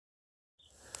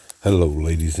Hello,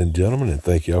 ladies and gentlemen, and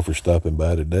thank y'all for stopping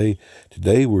by today.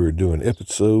 Today we're doing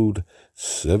episode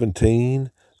 17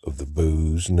 of the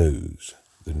Booze News,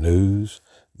 the news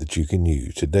that you can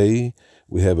use. Today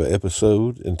we have an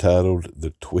episode entitled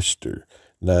The Twister.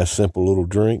 Nice, simple little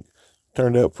drink.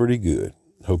 Turned out pretty good.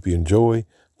 Hope you enjoy.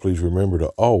 Please remember to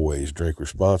always drink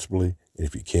responsibly. And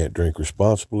if you can't drink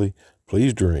responsibly,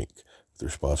 please drink with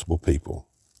responsible people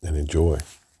and enjoy.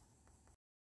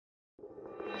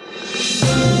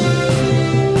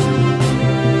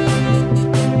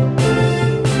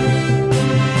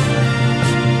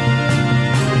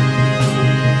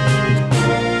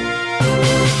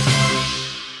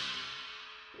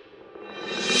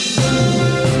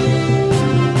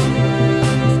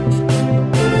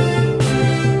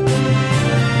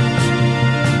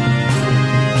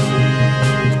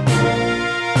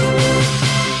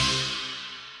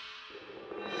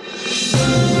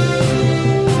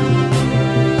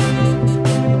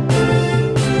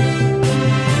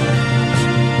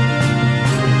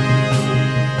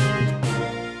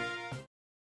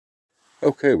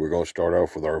 Okay, we're going to start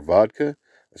off with our vodka.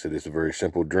 I said it's a very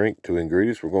simple drink, 2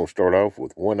 ingredients. We're going to start off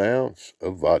with 1 ounce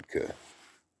of vodka.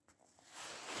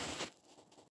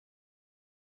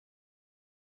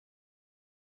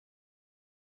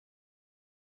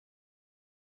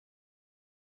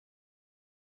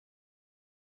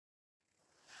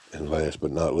 And last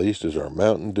but not least is our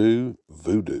Mountain Dew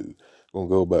Voodoo. Going to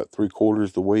go about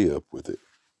 3/4 the way up with it.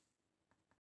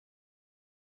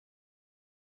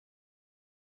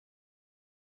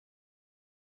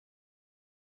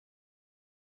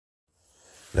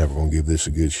 Now we're going to give this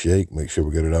a good shake. Make sure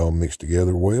we get it all mixed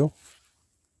together well.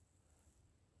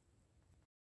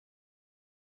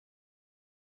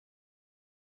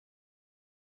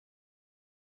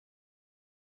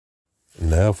 And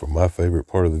now for my favorite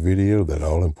part of the video, that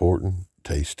all-important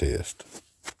taste test.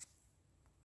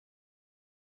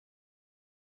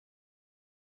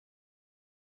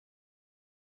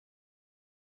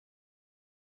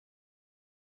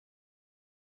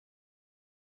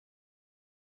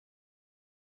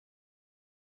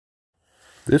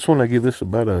 This one, I give this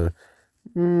about a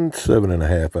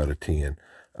 7.5 out of 10.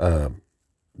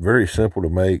 Very simple to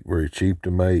make, very cheap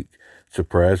to make.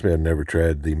 Surprised me, I've never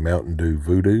tried the Mountain Dew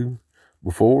Voodoo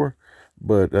before.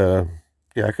 But,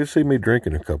 yeah, I could see me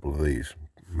drinking a couple of these,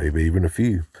 maybe even a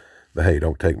few. But hey,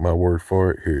 don't take my word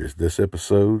for it. Here is this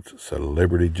episode's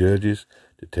celebrity judges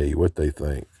to tell you what they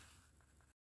think.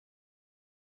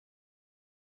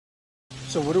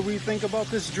 So what do we think about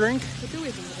this drink? What do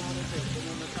we think about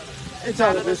it? It's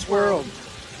out of this world.